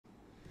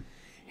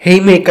Hey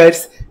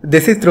makers,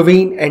 this is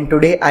Dhruvin and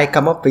today I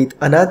come up with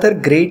another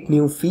great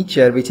new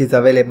feature which is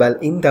available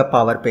in the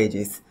Power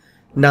Pages.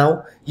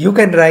 Now you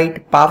can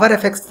write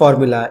powerfx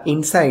formula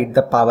inside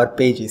the Power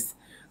Pages.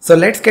 So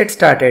let's get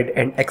started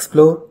and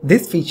explore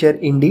this feature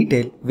in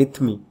detail with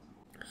me.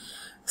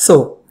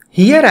 So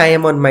here I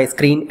am on my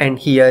screen and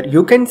here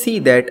you can see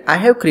that I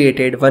have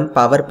created one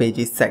Power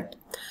Pages site.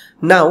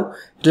 Now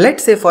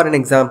let's say for an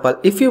example,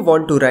 if you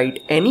want to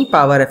write any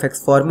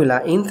powerfx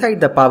formula inside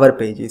the Power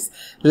Pages,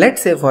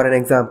 let's say for an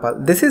example,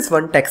 this is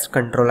one text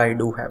control I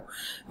do have.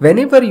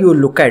 Whenever you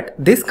look at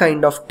this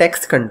kind of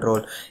text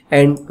control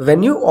and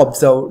when you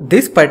observe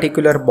this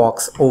particular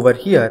box over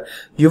here,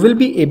 you will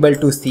be able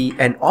to see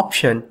an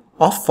option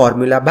of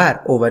formula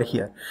bar over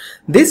here.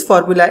 This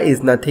formula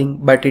is nothing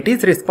but it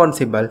is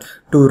responsible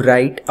to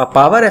write a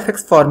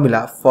powerfx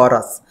formula for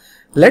us.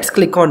 Let's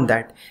click on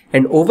that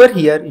and over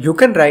here you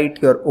can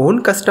write your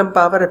own custom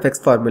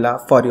powerfx formula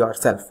for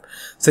yourself.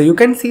 So you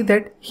can see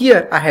that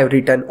here I have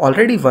written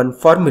already one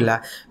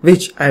formula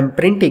which I am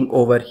printing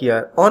over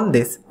here on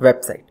this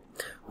website.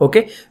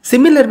 Okay,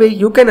 similar way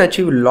you can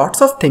achieve lots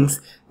of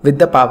things with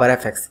the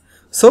powerfx.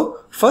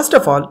 So first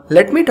of all,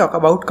 let me talk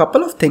about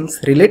couple of things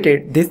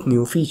related this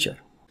new feature.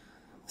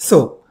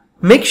 So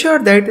make sure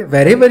that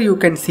wherever you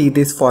can see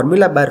this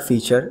formula bar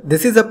feature,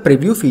 this is a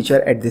preview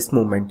feature at this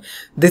moment.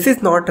 This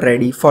is not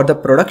ready for the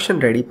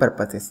production ready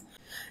purposes.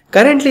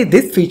 Currently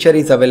this feature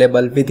is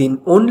available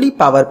within only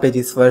Power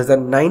Pages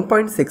version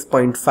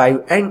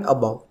 9.6.5 and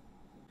above.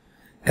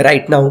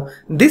 Right now,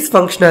 this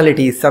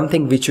functionality is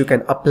something which you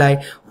can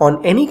apply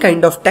on any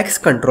kind of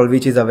text control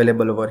which is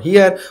available over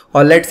here.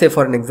 Or let's say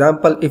for an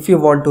example, if you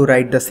want to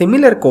write the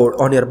similar code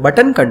on your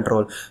button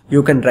control,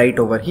 you can write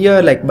over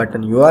here like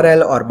button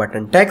URL or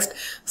button text.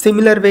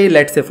 Similar way,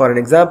 let's say for an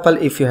example,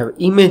 if you have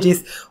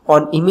images,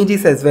 on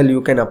images as well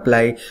you can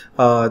apply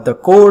the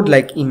code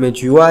like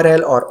image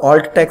URL or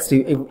alt text.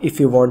 If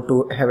you want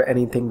to have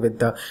anything with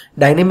the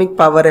dynamic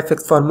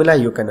powerfx formula,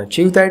 you can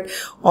achieve that.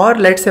 Or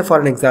let's say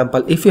for an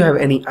example, if you have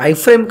any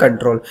iframe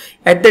control,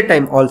 at that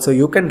time also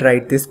you can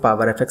write this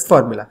powerfx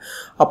formula.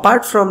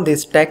 Apart from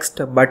this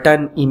text,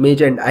 button, image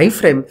and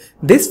iframe,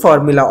 this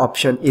formula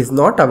option is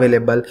not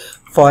available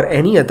for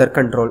any other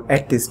control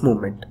at this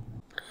moment.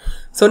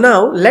 So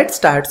now let's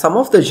start some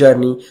of the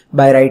journey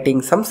by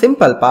writing some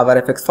simple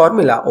powerfx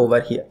formula over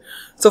here.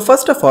 So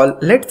first of all,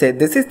 let's say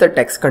this is the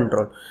text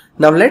control.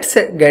 Now let's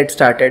get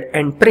started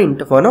and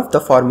print one of the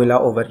formula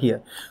over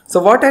here.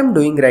 So what I'm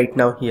doing right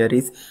now here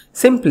is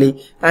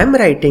simply I'm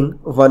writing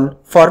one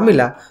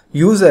formula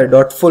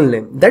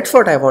user.fullname. That's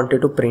what I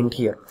wanted to print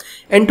here.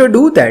 And to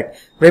do that,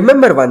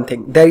 remember one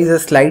thing, there is a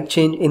slight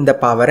change in the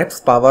Power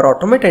Apps, Power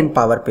Automate and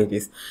Power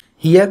Pages.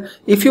 Here,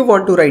 if you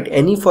want to write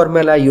any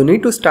formula, you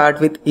need to start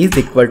with is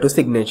equal to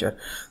signature.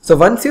 So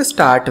once you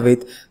start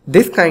with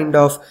this kind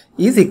of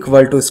is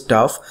equal to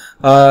stuff,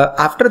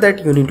 after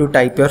that you need to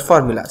type your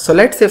formula. So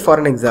let's say for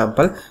an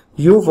example,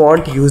 you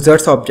want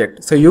users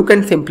object. So you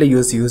can simply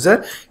use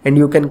user and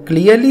you can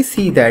clearly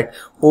see that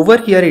over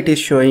here it is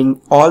showing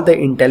all the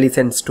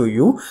IntelliSense to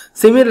you,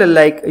 similar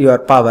like your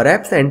Power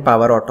Apps and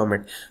Power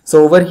Automate.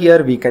 So over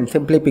here we can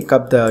simply pick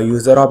up the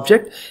user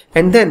object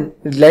and then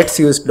let's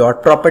use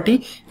dot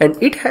property,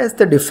 and it has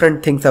the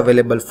different things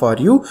available for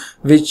you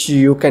which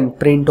you can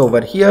print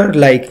over here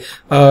like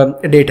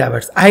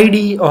Dataverse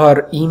ID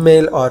or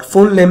email or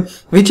full name,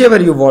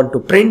 whichever you want to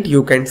print,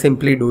 you can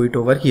simply do it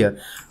over here.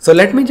 So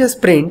let me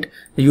just print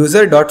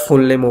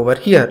user.fullname over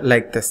here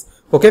like this.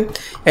 Okay,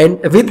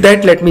 and with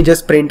that let me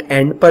just print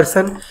end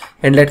person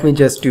and let me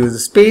just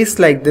use space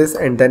like this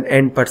and then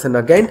end person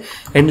again,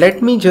 and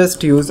let me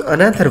just use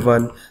another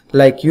one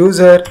like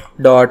user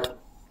dot,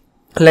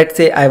 let's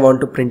say I want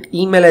to print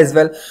email as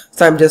well,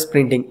 so I'm just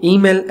printing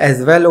email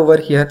as well over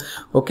here.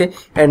 Okay,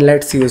 and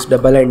let's use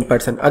double end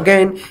person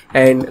again,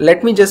 and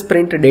let me just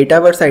print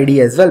Dataverse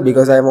ID as well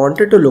because I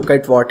wanted to look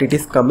at what it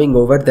is coming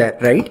over there,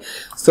 right?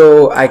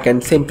 So I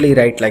can simply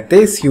write like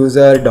this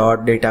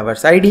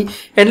user.Dataverse ID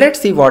and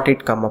let's see what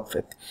it come up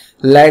with.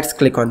 Let's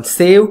click on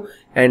save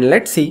and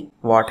let's see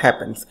what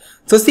happens.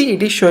 So see,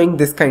 it is showing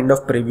this kind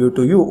of preview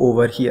to you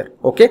over here.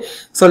 Okay,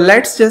 so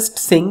let's just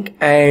sync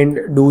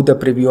and do the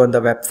preview on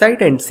the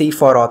website and see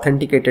for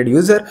authenticated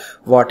user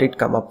what it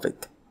come up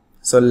with.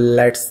 So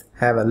let's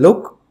have a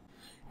look.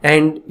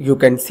 And you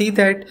can see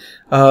that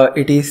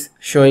it is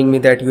showing me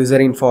that user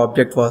info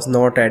object was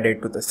not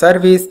added to the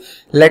service.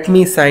 Let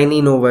me sign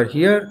in over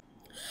here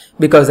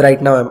because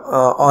right now I'm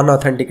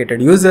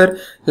unauthenticated user.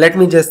 Let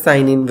me just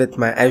sign in with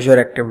my Azure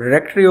Active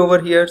Directory over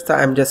here. So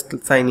I'm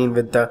just signing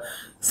with the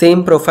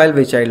same profile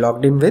which I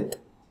logged in with.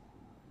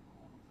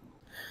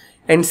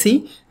 And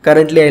see,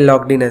 currently I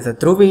logged in as a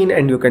Dhruvin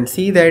and you can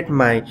see that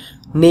my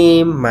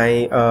name,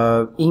 my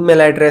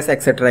email address,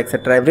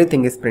 etc,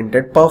 everything is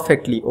printed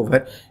perfectly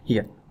over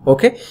here.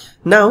 Okay,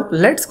 now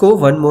let's go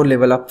one more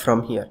level up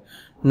from here.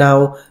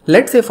 Now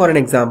let's say for an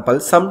example,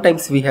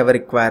 sometimes we have a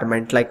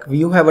requirement like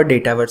you have a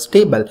Dataverse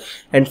table,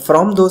 and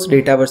from those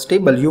Dataverse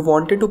table you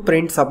wanted to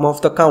print some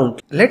of the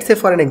count. Let's say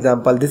for an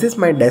example, this is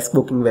my desk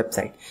booking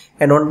website,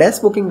 and on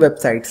desk booking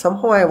website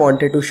somehow I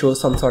wanted to show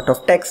some sort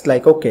of text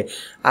like, okay,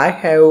 I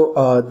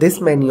have this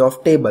many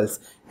of tables,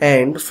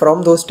 and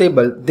from those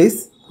tables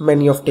this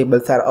many of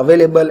tables are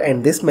available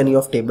and this many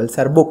of tables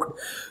are booked.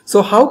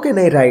 So how can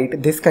I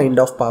write this kind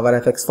of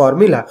powerfx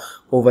formula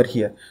over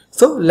here?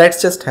 So let's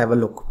just have a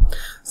look.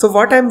 So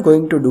what I'm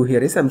going to do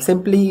here is I'm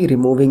simply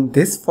removing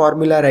this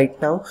formula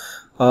right now,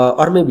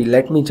 or maybe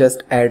let me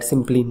just add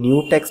simply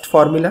new text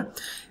formula,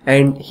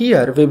 and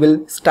here we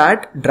will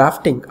start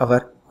drafting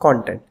our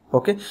content.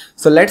 Okay,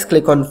 so let's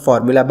click on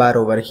formula bar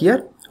over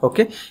here.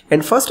 Okay,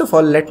 and first of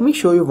all let me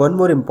show you one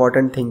more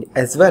important thing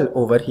as well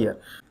over here.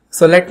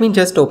 So let me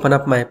just open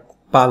up my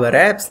Power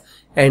Apps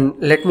and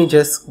let me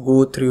just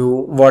go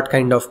through what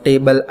kind of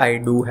table I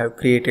do have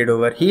created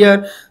over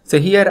here. So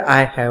here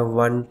I have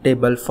one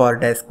table for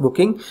desk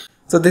booking.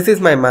 So this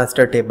is my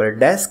master table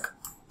desk.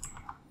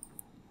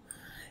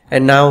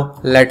 And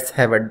now let's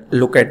have a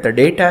look at the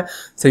data.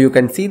 So you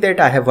can see that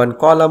I have one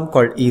column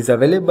called is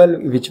available,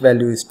 which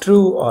value is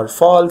true or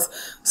false.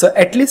 So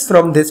at least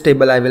from this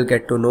table I will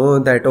get to know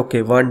that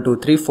okay, 1, 2,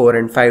 3, 4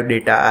 and 5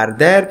 data are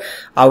there.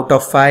 Out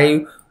of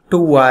 5,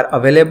 2 are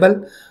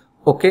available,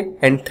 okay,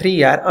 and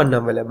 3 are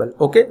unavailable.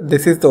 Okay,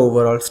 this is the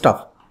overall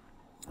stuff.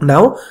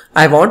 Now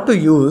I want to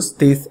use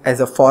this as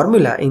a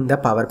formula in the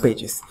Power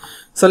Pages.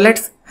 So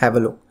let's have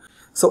a look.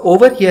 So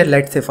over here,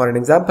 let's say for an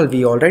example,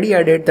 we already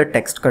added the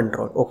text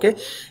control. Okay,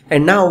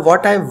 and now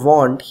what I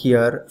want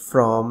here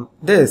from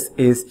this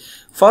is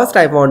first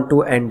I want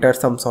to enter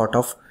some sort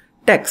of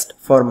text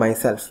for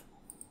myself.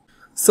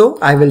 So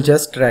I will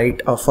just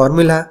write a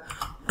formula,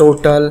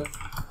 total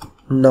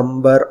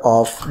number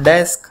of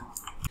desk,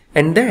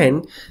 and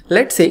then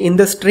let's say in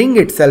the string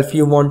itself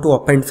you want to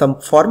append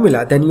some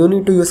formula, then you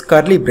need to use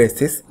curly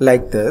braces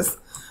like this.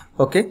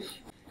 Okay,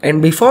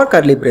 and before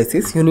curly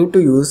braces you need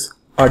to use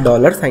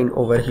a $sign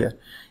over here,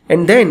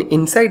 and then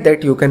inside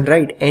that you can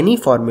write any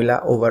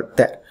formula over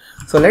there.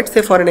 So let's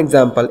say for an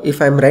example,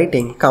 if I'm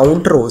writing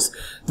count rows,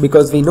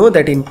 because we know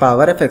that in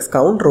powerfx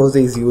count rows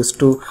is used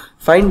to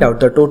find out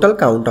the total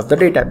count of the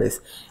database,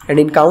 and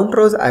in count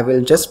rows I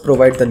will just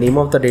provide the name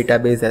of the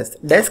database as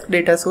desk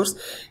data source,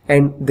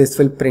 and this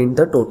will print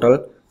the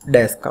total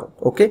desk count.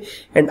 Okay,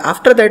 and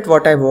after that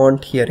what I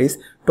want here is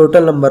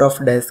total number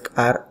of desks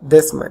are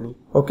this many.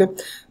 Okay,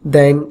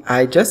 then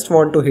I just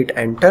want to hit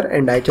enter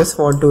and I just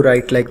want to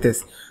write like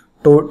this,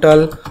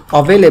 total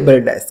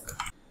available desk.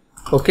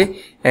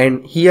 Okay,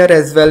 and here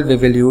as well we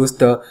will use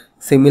the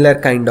similar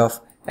kind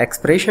of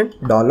expression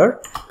 $,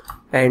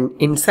 and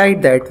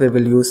inside that we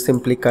will use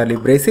simply curly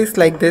braces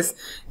like this,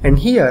 and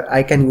here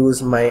I can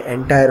use my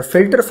entire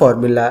filter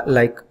formula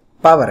like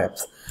Power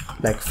Apps,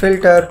 like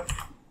filter.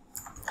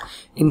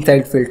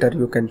 Inside filter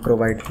you can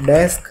provide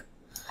desk,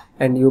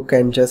 and you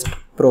can just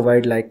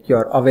provide like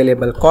your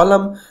available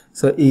column.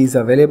 So is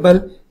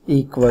available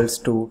equals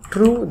to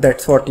true,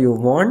 that's what you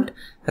want,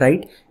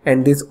 right?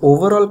 And this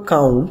overall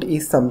count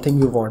is something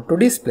you want to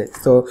display.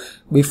 So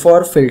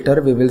before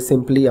filter we will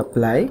simply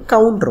apply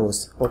count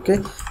rows. Okay,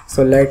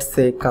 so let's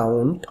say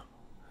count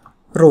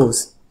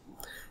rows.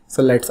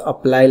 So let's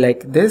apply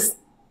like this,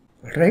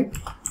 right?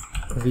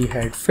 We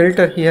had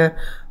filter here.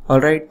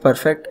 Alright,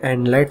 perfect,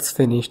 and let's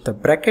finish the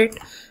bracket,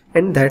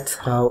 and that's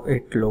how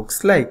it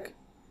looks like.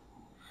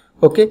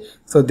 Okay,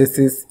 so this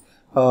is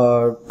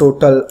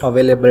total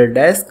available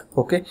desk.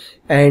 Okay,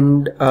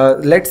 and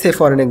let's say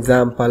for an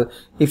example,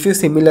 if you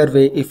similar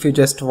way, if you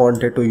just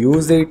wanted to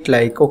use it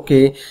like,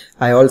 okay,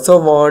 I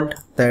also want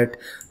that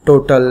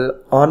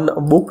total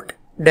unbooked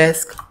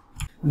desk,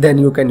 then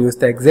you can use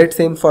the exact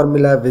same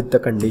formula with the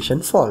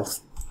condition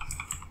false.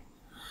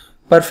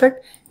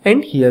 Perfect.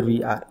 And here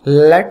we are.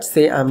 Let's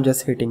say I'm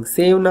just hitting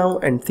save now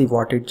and see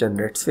what it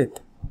generates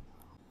with.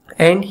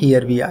 And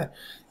here we are.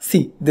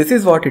 See, this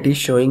is what it is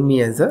showing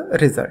me as a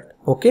result.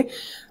 Okay.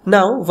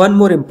 Now one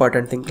more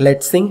important thing.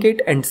 Let's sync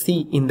it and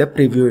see in the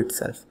preview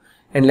itself.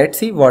 And let's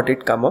see what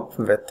it come up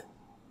with.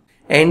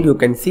 And you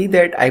can see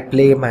that I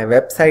play my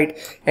website,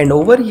 and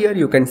over here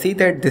you can see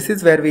that this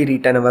is where we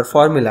return our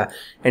formula,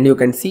 and you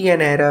can see an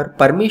error,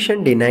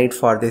 permission denied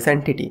for this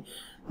entity.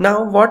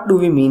 Now what do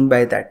we mean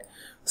by that?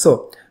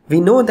 So we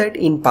know that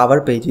in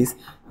Power Pages,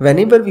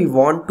 whenever we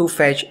want to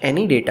fetch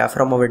any data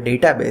from our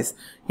database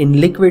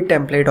in Liquid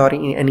template or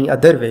in any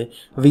other way,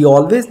 we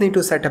always need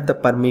to set up the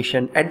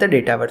permission at the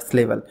Dataverse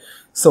level.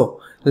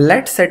 So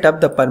let's set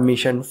up the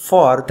permission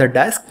for the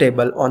desk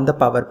table on the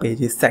Power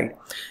Pages side.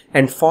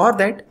 And for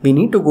that, we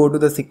need to go to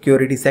the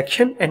security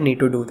section and need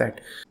to do that.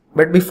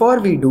 But before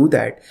we do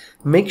that,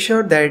 make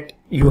sure that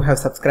you have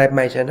subscribed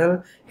my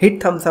channel,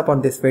 hit thumbs up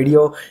on this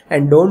video,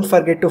 and don't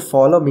forget to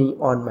follow me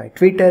on my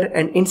Twitter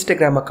and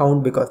Instagram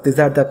account, because these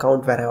are the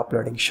account where I'm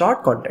uploading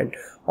short content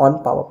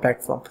on Power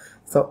Platform.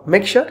 So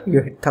make sure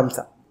you hit thumbs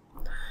up.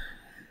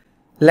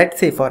 Let's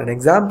say for an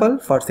example,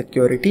 for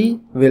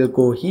security, we'll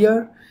go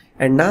here,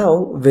 and now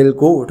we'll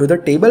go to the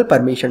table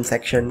permission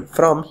section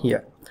from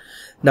here.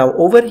 Now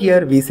over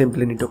here we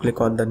simply need to click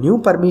on the new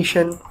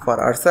permission for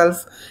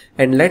ourselves,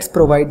 and let's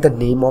provide the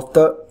name of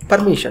the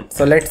permission.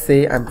 So let's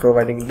say I'm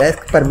providing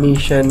desk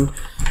permission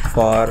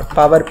for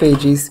Power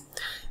Pages.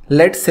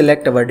 Let's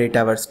select our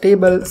Dataverse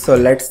table. So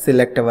let's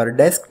select our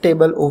desk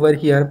table over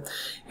here,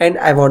 and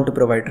I want to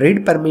provide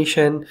read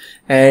permission,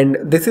 and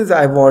this is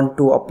I want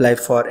to apply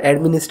for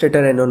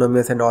administrator,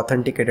 anonymous and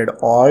authenticated,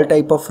 all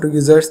type of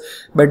users,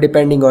 but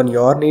depending on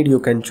your need you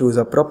can choose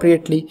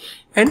appropriately,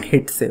 and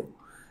hit save.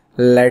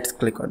 Let's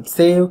click on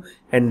save,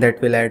 and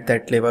that will add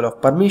that level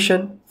of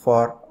permission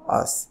for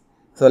us.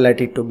 So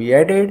let it to be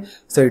added.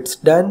 So it's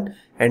done,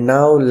 and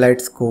now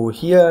let's go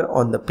here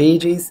on the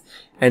pages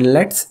and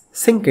let's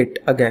sync it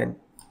again.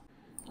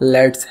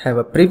 Let's have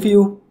a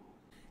preview,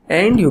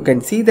 and you can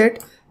see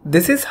that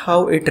this is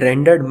how it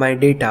rendered my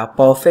data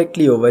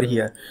perfectly over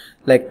here.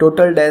 Like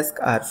total desk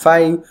are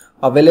 5,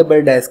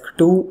 available desk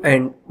 2,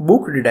 and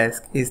booked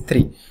desk is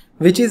 3,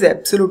 which is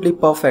absolutely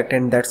perfect,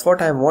 and that's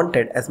what I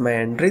wanted as my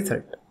end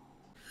result.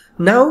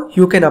 Now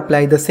you can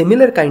apply the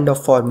similar kind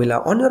of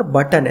formula on your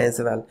button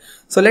as well.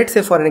 So let's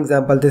say for an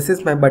example, this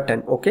is my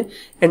button, okay,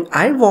 and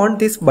I want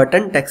this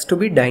button text to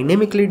be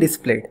dynamically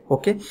displayed,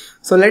 okay.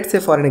 So let's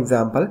say for an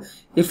example,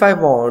 if I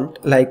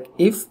want, like,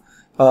 if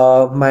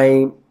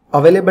my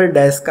available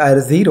desk are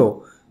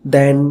 0,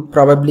 then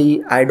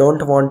probably I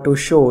don't want to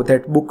show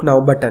that book now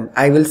button.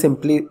 I will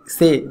simply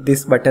say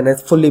this button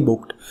is fully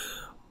booked.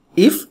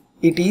 If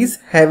it is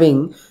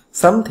having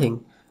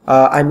something,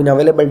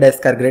 available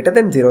desk are greater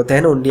than 0,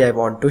 then only I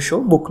want to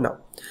show book now.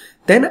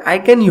 Then I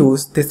can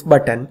use this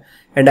button,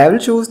 and I will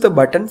choose the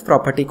button's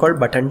property called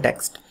button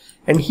text,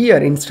 and here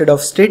instead of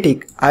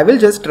static I will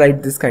just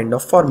write this kind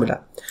of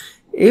formula.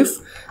 If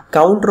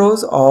count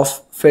rows of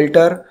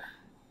filter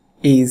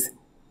is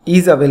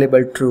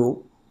available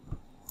true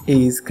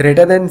is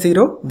greater than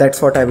 0,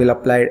 that's what I will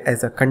apply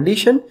as a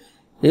condition.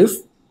 If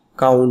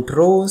count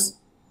rows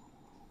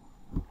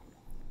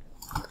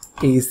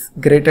is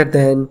greater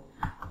than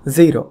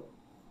 0,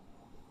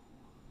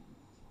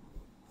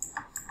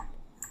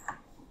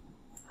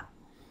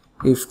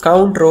 if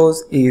count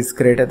rows is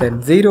greater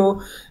than 0,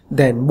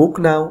 then book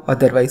now,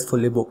 otherwise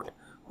fully booked.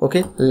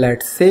 Okay,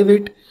 let's save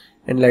it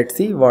and let's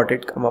see what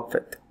it come up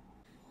with.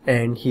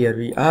 And here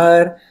we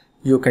are.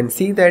 You can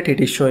see that it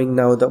is showing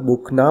now the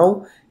book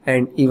now,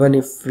 and even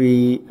if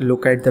we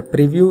look at the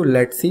preview,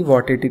 let's see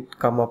what it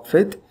come up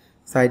with.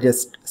 So I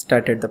just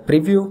started the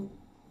preview,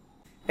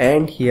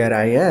 and here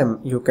I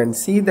am. You can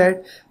see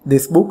that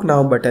this book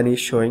now button is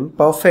showing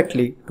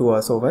perfectly to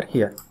us over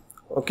here.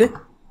 Okay.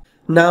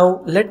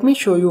 Now let me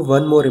show you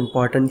one more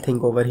important thing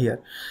over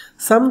here.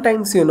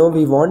 Sometimes,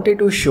 we wanted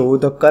to show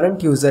the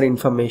current user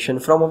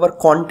information from our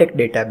contact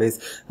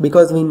database,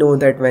 because we know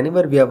that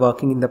whenever we are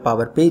working in the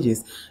Power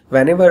Pages,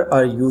 whenever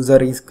a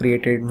user is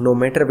created, no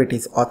matter if it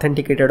is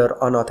authenticated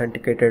or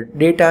unauthenticated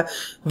data,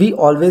 we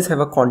always have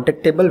a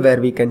contact table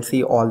where we can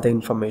see all the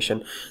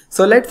information.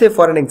 So let's say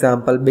for an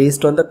example,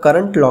 based on the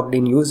current logged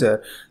in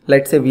user,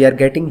 let's say we are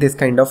getting this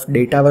kind of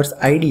Dataverse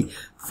ID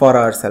for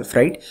ourselves,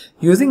 right?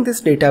 Using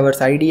this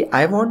Dataverse ID,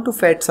 I want to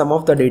fetch some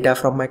of the data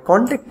from my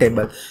contact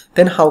table.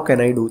 Then how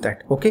can I do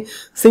that? Okay,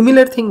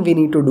 similar thing we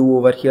need to do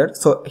over here.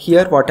 So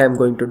here what I'm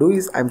going to do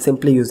is I'm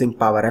simply using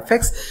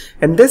powerfx,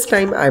 and this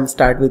time I'm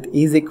start with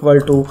is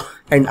equal to,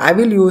 and I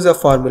will use a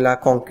formula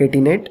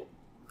concatenate,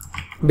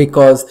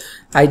 because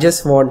I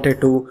just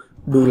wanted to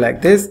do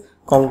like this,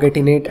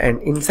 concatenate,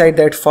 and inside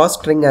that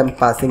first string I'm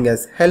passing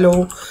as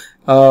hello,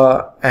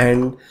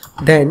 and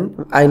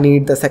then I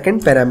need the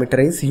second parameter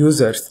is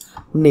users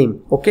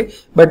name. Okay,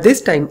 but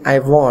this time I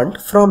want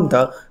from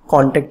the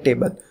contact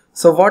table.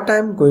 So what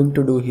I'm going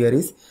to do here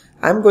is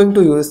I'm going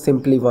to use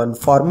simply one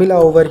formula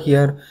over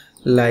here,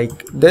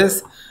 like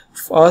this,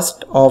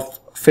 first of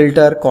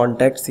filter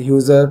contacts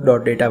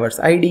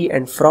user.dataverse ID,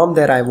 and from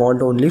there I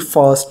want only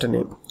first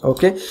name.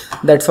 Okay,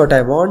 that's what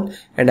I want,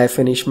 and I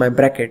finish my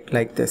bracket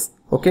like this.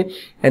 Okay,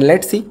 and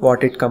let's see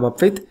what it come up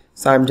with.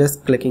 So I'm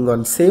just clicking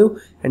on save,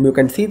 and you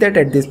can see that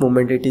at this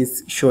moment it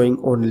is showing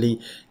only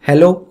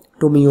hello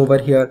to me over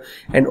here,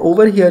 and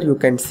over here you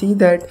can see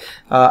that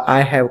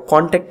I have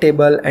contact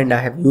table and I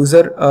have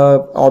user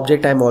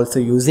object I'm also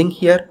using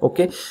here.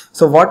 Okay,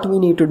 so what we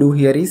need to do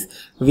here is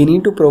we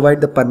need to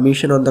provide the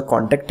permission on the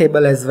contact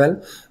table as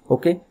well.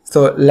 Okay,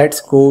 so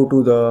let's go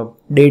to the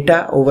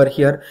data over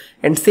here,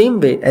 and same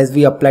way as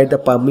we applied the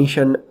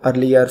permission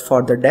earlier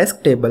for the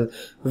desk table,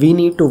 we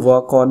need to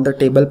work on the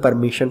table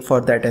permission for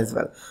that as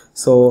well.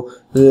 So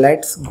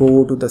let's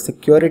go to the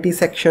security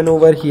section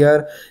over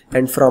here,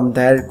 and from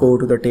there go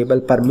to the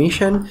table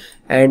permission,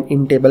 and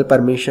in table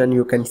permission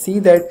you can see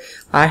that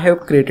I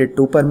have created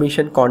two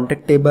permission,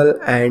 contact table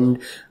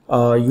and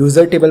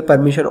user table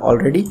permission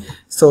already.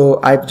 So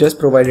I've just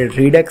provided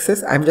read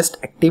access. I'm just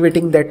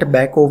activating that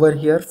back over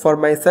here for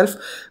myself,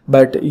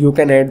 but you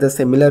can add the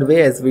similar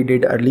way as we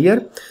did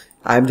earlier.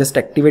 I'm just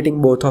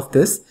activating both of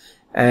this,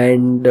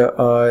 and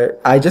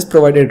I just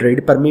provided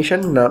read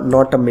permission,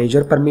 not a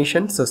major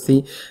permission. So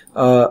see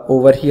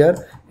over here,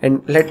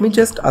 and let me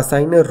just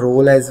assign a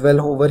role as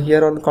well over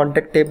here on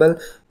contact table.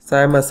 So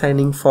I'm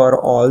assigning for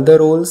all the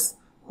roles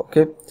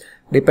Okay,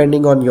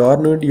 depending on your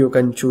need, you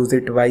can choose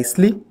it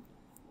wisely.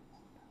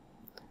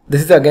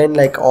 This is again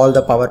like all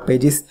the Power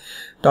Pages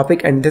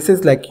topic, and this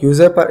is like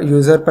user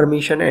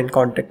permission and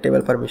contact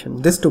table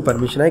permission. This two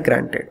permission I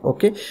granted.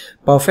 Okay,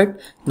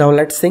 perfect. Now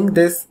let's sync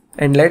this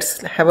and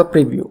let's have a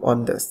preview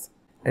on this.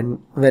 And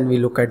when we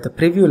look at the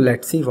preview,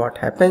 let's see what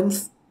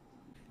happens.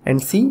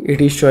 And see,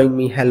 it is showing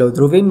me hello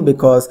Dhruvin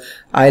because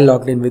I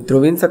logged in with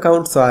Dhruvin's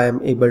account, so I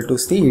am able to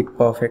see it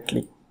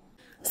perfectly.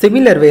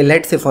 Similar way,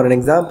 let's say for an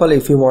example,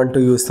 if you want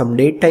to use some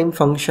datetime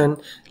function,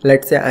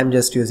 let's say I'm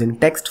just using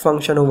text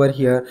function over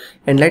here,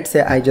 and let's say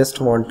I just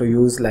want to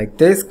use like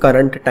this,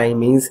 current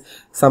time is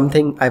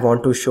something I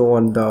want to show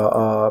on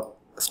the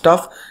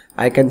stuff.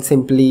 I can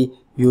simply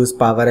use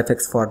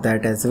powerfx for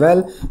that as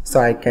well. So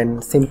I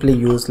can simply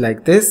use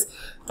like this,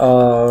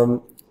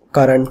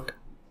 current,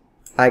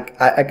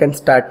 I can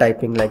start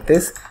typing like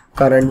this,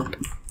 current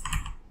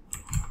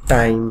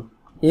time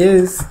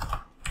is.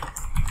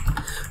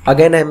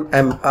 Again,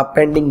 I'm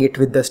appending it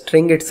with the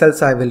string itself,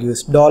 so I will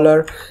use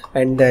dollar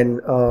and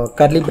then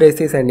curly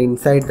braces, and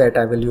inside that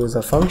I will use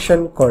a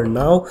function called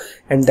now,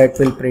 and that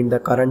will print the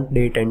current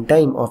date and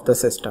time of the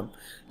system.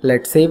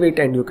 Let's save it,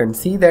 and you can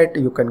see that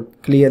you can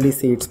clearly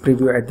see its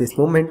preview at this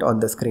moment on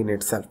the screen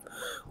itself.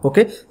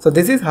 Okay, so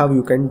this is how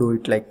you can do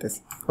it like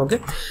this. Okay,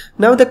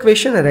 now the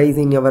question arises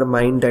in your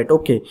mind that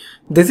okay,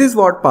 this is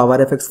what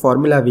powerfx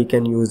formula we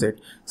can use it.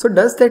 So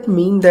does that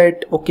mean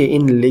that okay,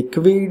 in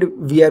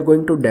liquid we are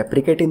going to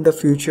deprecate in the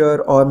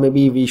future, or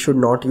maybe we should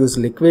not use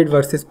liquid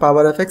versus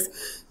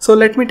powerfx? So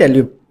let me tell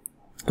you,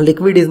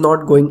 liquid is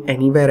not going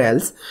anywhere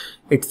else,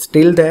 it's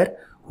still there.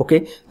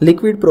 Okay,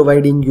 liquid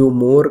providing you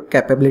more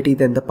capability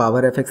than the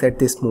powerfx at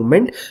this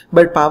moment,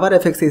 but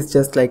powerfx is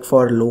just like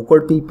for low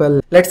code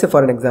people. Let's say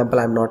for an example,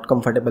 I'm not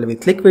comfortable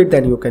with liquid,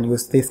 then you can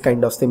use this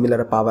kind of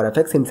similar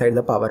powerfx inside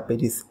the Power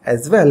Pages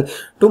as well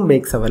to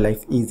make our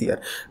life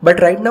easier. But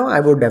right now I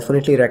would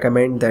definitely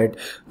recommend that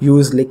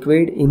use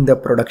liquid in the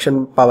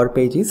production Power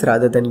Pages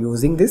rather than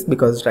using this,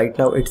 because right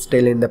now it's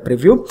still in the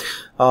preview.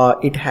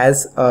 It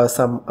has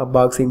some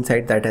bugs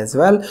inside that as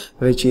well,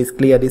 which is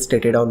clearly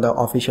stated on the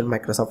official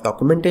Microsoft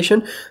documentation,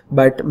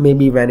 but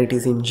maybe when it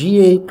is in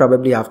GA,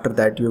 probably after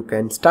that you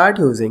can start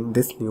using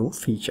this new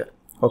feature.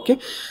 Okay,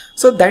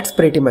 so that's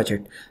pretty much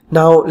it.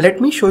 Now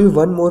let me show you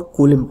one more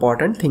cool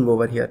important thing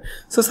over here.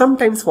 So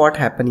sometimes what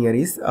happen here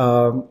is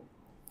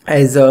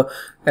as a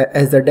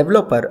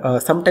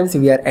developer, sometimes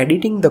we are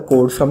editing the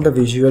code from the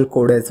visual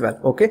code as well.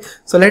 Okay,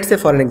 so let's say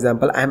for an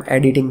example, I'm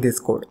editing this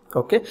code.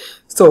 Okay,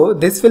 so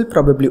this will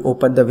probably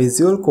open the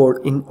visual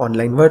code in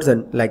online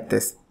version like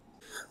this.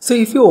 So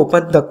if you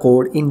open the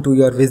code into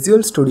your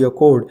Visual Studio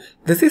Code,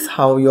 this is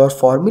how your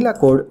formula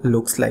code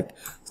looks like.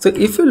 So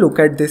if you look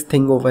at this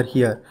thing over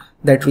here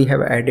that we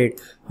have added,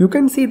 you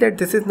can see that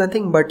this is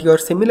nothing but your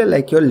similar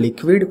like your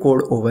liquid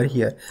code over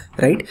here,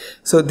 right?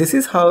 So this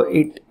is how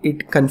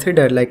it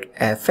consider like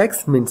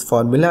fx means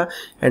formula,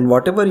 and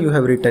whatever you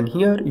have written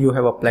here you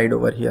have applied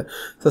over here.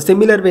 So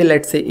similar way,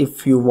 let's say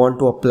if you want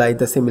to apply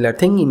the similar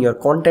thing in your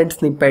content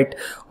snippet,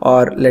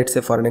 or let's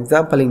say for an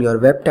example in your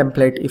web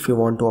template, if you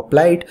want to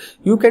apply it,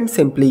 you can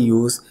simply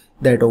use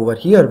that over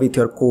here with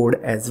your code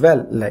as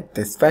well, like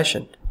this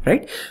fashion.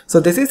 Right,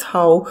 so this is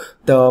how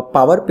the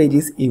Power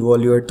Pages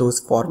evaluate those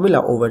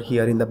formula over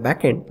here in the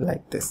backend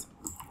like this.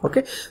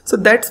 Okay, so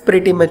that's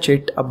pretty much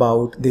it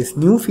about this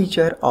new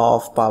feature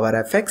of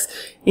powerfx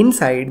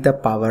inside the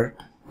Power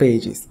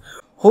Pages.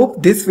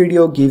 Hope this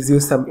video gives you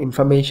some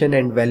information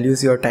and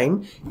values your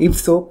time. If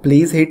so,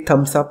 please hit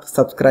thumbs up,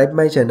 subscribe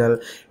my channel,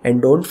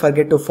 and don't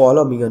forget to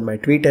follow me on my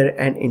Twitter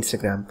and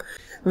Instagram.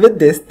 With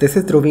this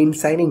is Dhruvin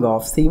signing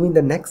off. See you in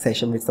the next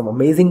session with some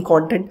amazing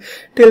content.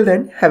 Till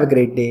then, have a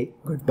great day.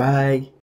 Goodbye.